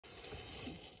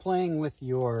Playing with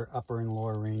your upper and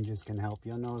lower ranges can help.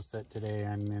 You'll notice that today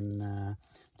I'm in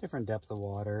different depth of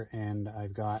water, and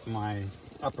I've got my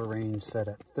upper range set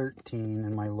at 13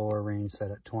 and my lower range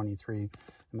set at 23.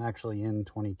 I'm actually in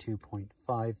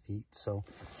 22.5 feet, so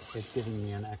it's giving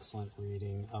me an excellent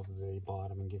reading of the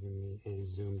bottom and giving me a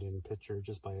zoomed in picture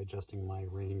just by adjusting my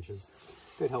ranges.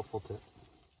 Good helpful tip.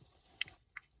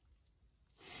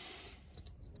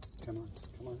 Come on,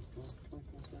 come on, come on, come on,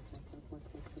 come on, come on, come on, come on,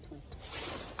 come on, come on.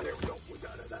 There we go, we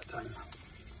got it that time.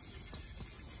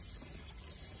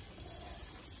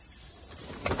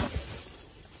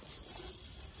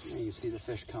 There you see the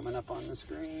fish coming up on the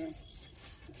screen.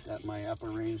 Got my upper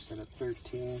range set at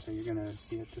 13, so you're gonna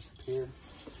see it disappear.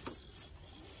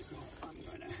 So I'm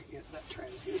gonna get that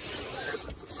transducer in there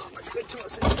since it's not much good to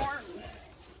us anymore.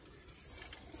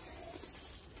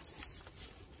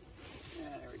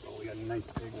 Yeah, there we go. We got a nice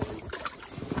big one.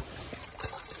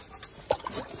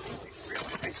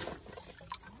 Really nice one.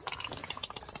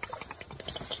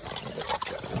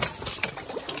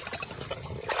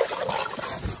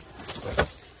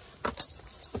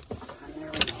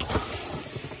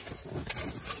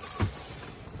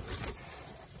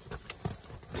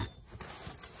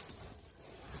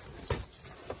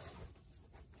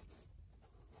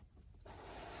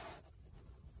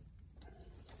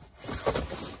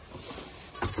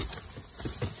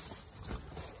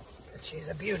 She's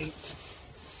a beauty.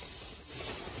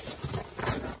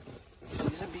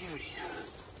 She's a beauty.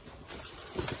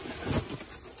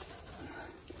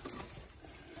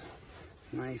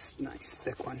 Nice, nice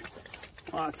thick one.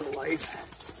 Lots of life.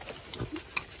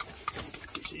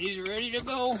 She's ready to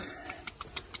go.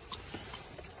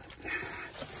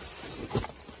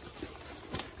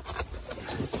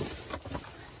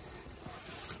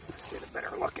 Let's get a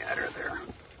better look at her there.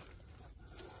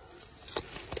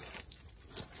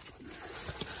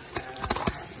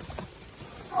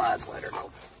 Let's let her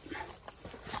go.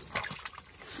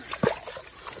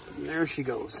 And there she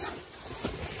goes.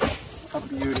 A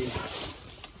beauty.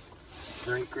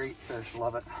 Great, great fish.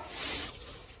 Love it.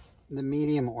 The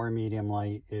medium or medium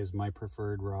light is my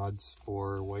preferred rods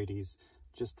for whiteys,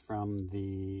 just from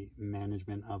the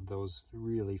management of those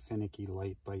really finicky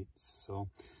light bites. So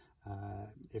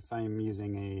if I'm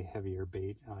using a heavier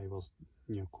bait, I will,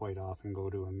 quite often go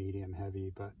to a medium heavy,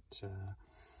 but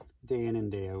day in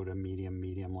and day out, a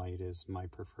medium light is my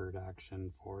preferred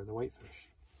action for the whitefish.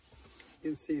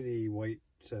 You can see the white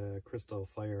crystal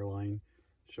fire line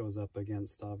shows up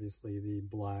against obviously the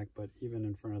black, but even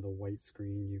in front of the white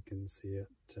screen you can see it.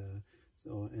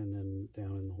 And then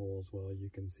down in the hole as well, you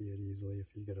can see it easily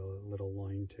if you get a little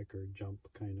line tick or jump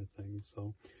kind of thing.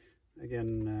 So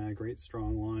again, great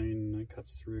strong line, it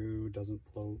cuts through, doesn't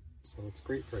float, so it's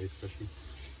great for ice fishing.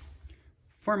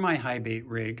 For my high bait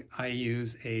rig, I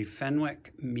use a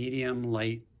Fenwick medium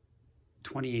light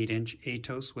 28-inch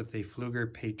Atos with a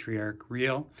Pflueger Patriarch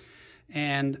reel.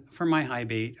 And for my high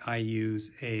bait, I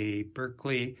use a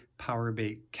Berkley Power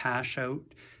Bait Cash Out,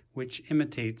 which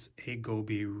imitates a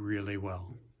goby really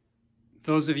well.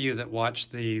 Those of you that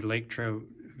watched the lake trout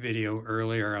video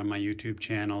earlier on my YouTube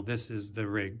channel, this is the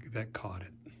rig that caught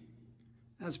it.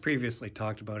 As previously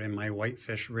talked about in my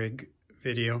whitefish rig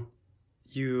video,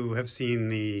 you have seen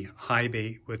the high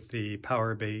bait with the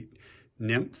power bait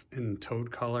nymph in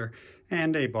toad color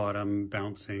and a bottom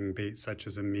bouncing bait such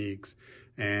as a Meigs,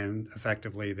 and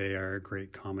effectively they are a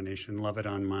great combination. Love it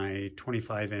on my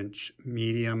 25-inch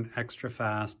medium extra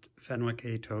fast Fenwick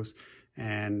Atos,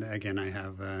 and again I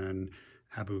have an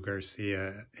Abu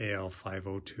Garcia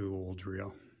AL502 old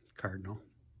reel Cardinal.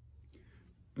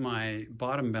 My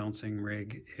bottom bouncing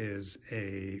rig is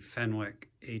a Fenwick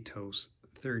Atos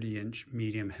 30-inch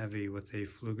medium heavy with a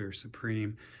Pflueger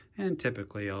Supreme, and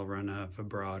typically I'll run a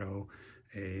vibrato,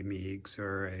 a Meigs,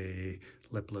 or a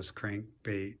lipless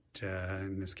crankbait,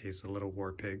 in this case a little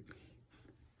war pig.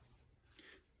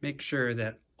 Make sure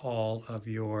that all of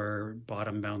your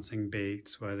bottom bouncing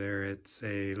baits, whether it's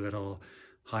a little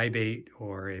high bait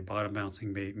or a bottom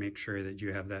bouncing bait, make sure that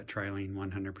you have that Trilene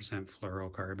 100%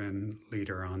 fluorocarbon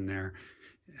leader on there,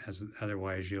 as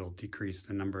otherwise you'll decrease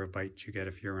the number of bites you get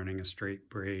if you're running a straight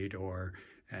braid, or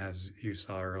as you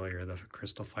saw earlier, the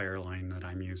crystal fire line that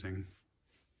I'm using.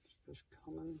 Fish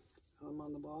coming, saw them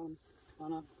on the bottom.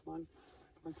 Come on up, come on,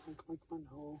 come on, come on, come on, come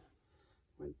on. Oh,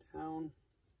 went down.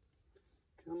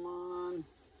 Come on.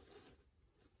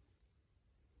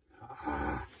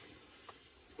 Ah,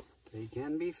 they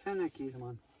can be finicky. Come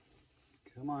on,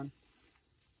 come on,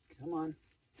 come on.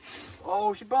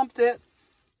 Oh, she bumped it.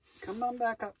 Come on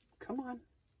back up. Come on.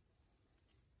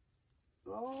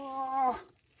 Oh,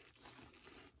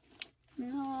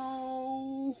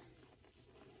 no.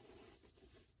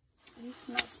 You're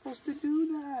not supposed to do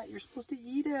that. You're supposed to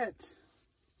eat it.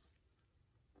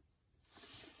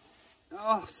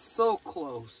 Oh, so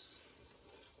close.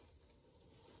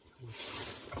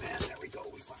 Man, there we go.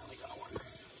 We finally got one.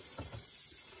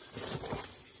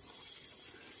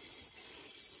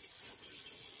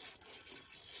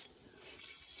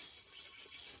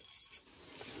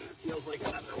 Feels like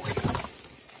another one.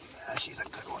 Ah, she's a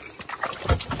good one.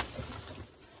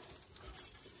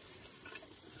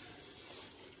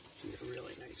 She's a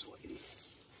really nice whitey.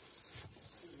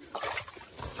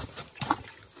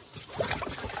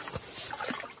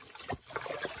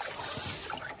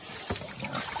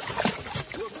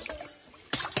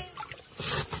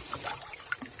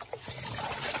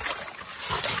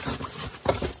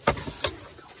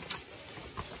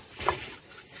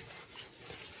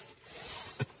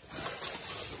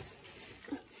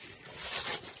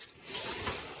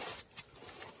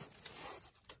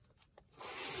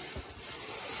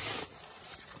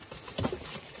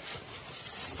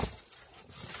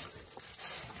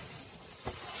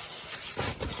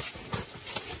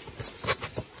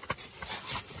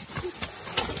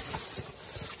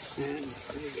 And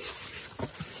there you go.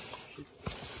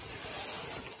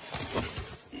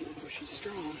 Oh, she's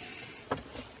strong.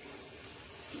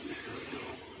 There we go.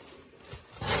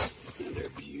 Another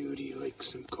beauty, Lake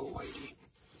Simcoe Whitey.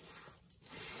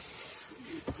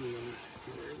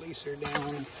 Release her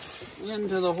down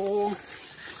into the hole.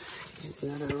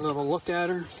 Another little look at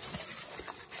her.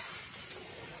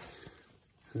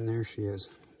 And there she is.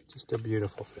 Just a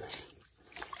beautiful fish.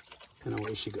 And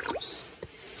away she goes.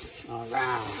 All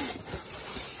right.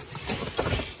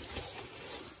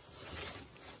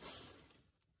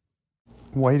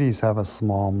 Whiteys have a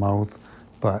small mouth,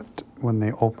 but when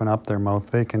they open up their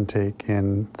mouth, they can take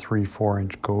in 3-4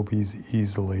 inch gobies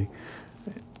easily.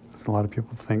 A lot of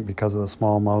people think because of the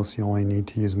small mouth, you only need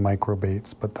to use micro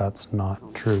baits, but that's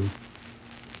not true.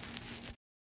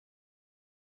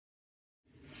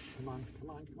 Come on, come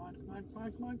on, come on, come on, come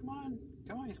on, come on, come on.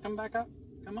 Come on, he's coming back up.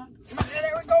 Come on, come on.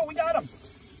 There we go, we got him.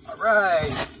 All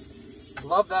right.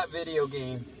 Love that video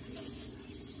game.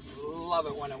 Love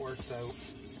it when it works out.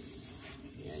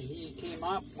 Yeah, he came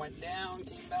up, went down,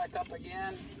 came back up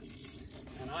again.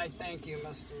 And I thank you,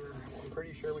 Mr. I'm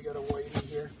pretty sure we got a whitey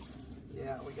here.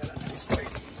 Yeah, we got a nice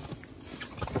whitey.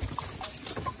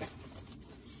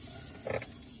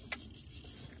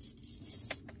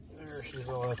 There she is.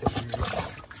 Oh, that's a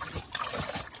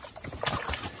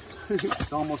beauty.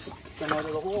 It's almost come out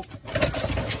of the hole.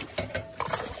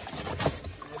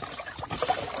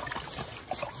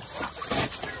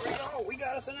 There we go. We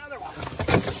got us another one.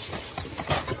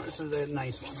 This is a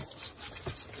nice one.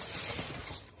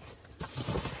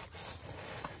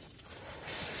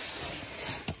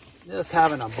 Just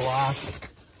having a blast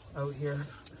out here.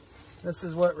 This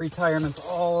is what retirement's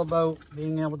all about,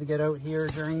 being able to get out here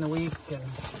during the week and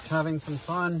having some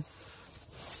fun.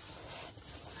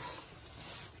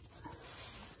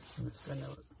 I'm just going to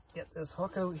get this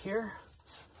hook out here.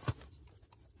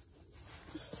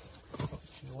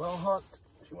 She's well hooked.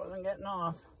 She wasn't getting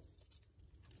off.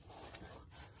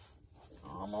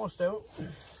 Almost out.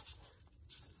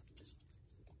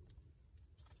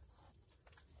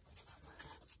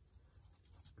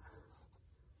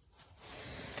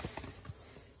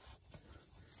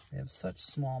 They have such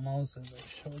small mouths, as I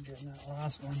showed you in that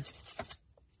last one.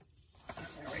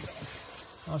 There we go.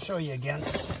 I'll show you again.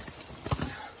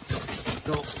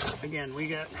 So again, we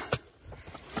got,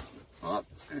 oh,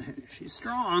 she's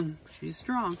strong. She's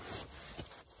strong.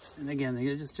 And again,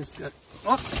 they just got,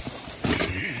 oh.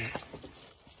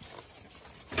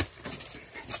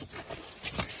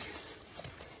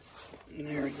 And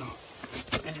there we go.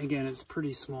 And again, it's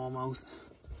pretty small mouth.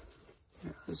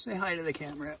 Yeah, let's say hi to the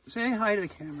camera. Say hi to the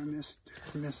camera,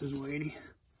 Mrs. Whitey.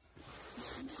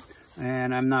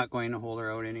 And I'm not going to hold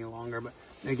her out any longer, but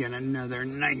again, another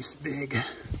nice, big,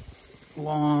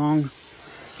 long.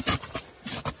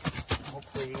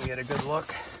 Hopefully you can get a good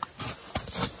look.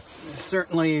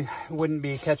 Certainly wouldn't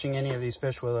be catching any of these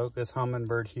fish without this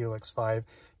Humminbird Helix 5.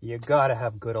 You gotta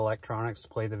have good electronics to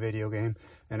play the video game.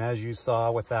 And as you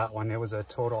saw with that one, it was a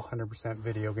total 100%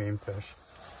 video game fish.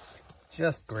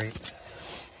 Just great.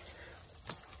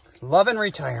 Loving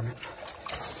retirement.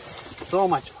 So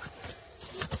much fun.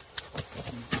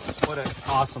 What an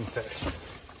awesome fish.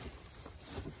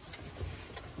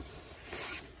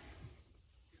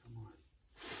 Come on.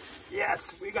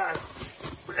 Yes, we got it.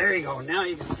 There you go. Now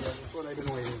you can see it. That's what I've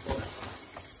been waiting for.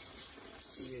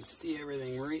 You can see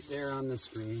everything right there on the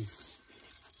screen.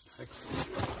 Excellent.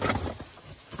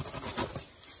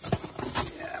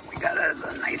 Yeah, we got it as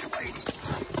a nice whitey.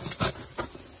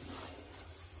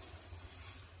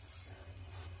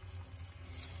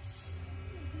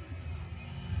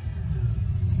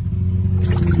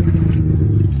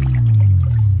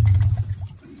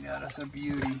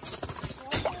 beauty.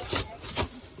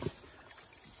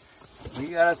 We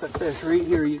got us a fish right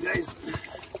here, you guys.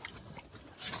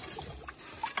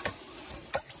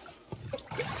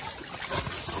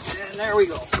 And there we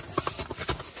go.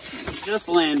 Just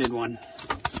landed one.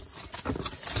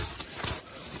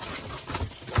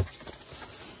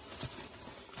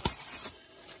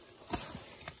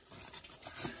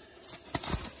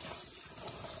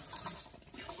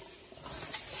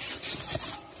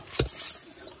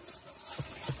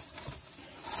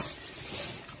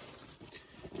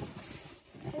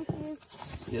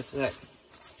 Just a sec.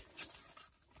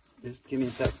 Just give me a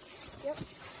sec. Yep.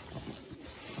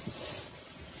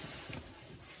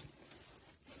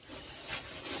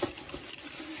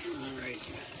 All right.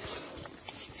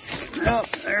 Well,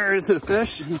 there's the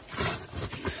fish.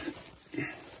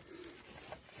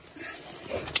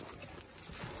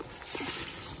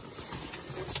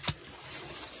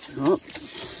 Oh,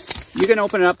 you can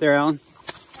open it up there, Alan.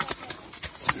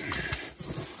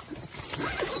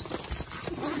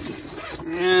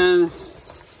 And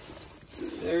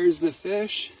there's the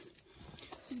fish,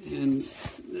 and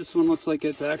this one looks like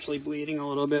it's actually bleeding a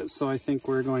little bit, so I think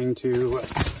we're going to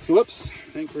whoops,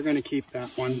 I think we're going to keep that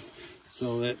one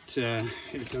so that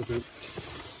it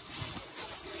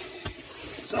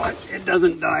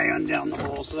doesn't die on down the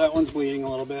hole. So that one's bleeding a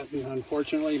little bit,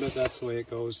 unfortunately, but that's the way it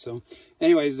goes. So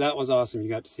anyways, that was awesome. You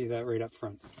got to see that right up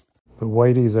front. The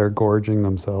whiteys are gorging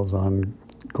themselves on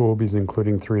gobies,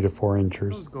 including 3 to 4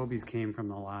 inchers. Those gobies came from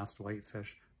the last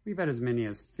whitefish. We've had as many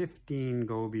as 15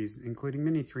 gobies, including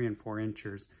many 3 and 4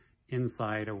 inchers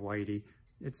inside a whitey.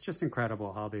 It's just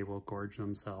incredible how they will gorge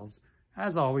themselves.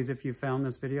 As always, if you found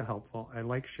this video helpful, a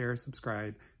like, share,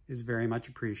 subscribe is very much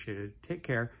appreciated. Take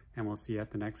care, and we'll see you at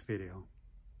the next video.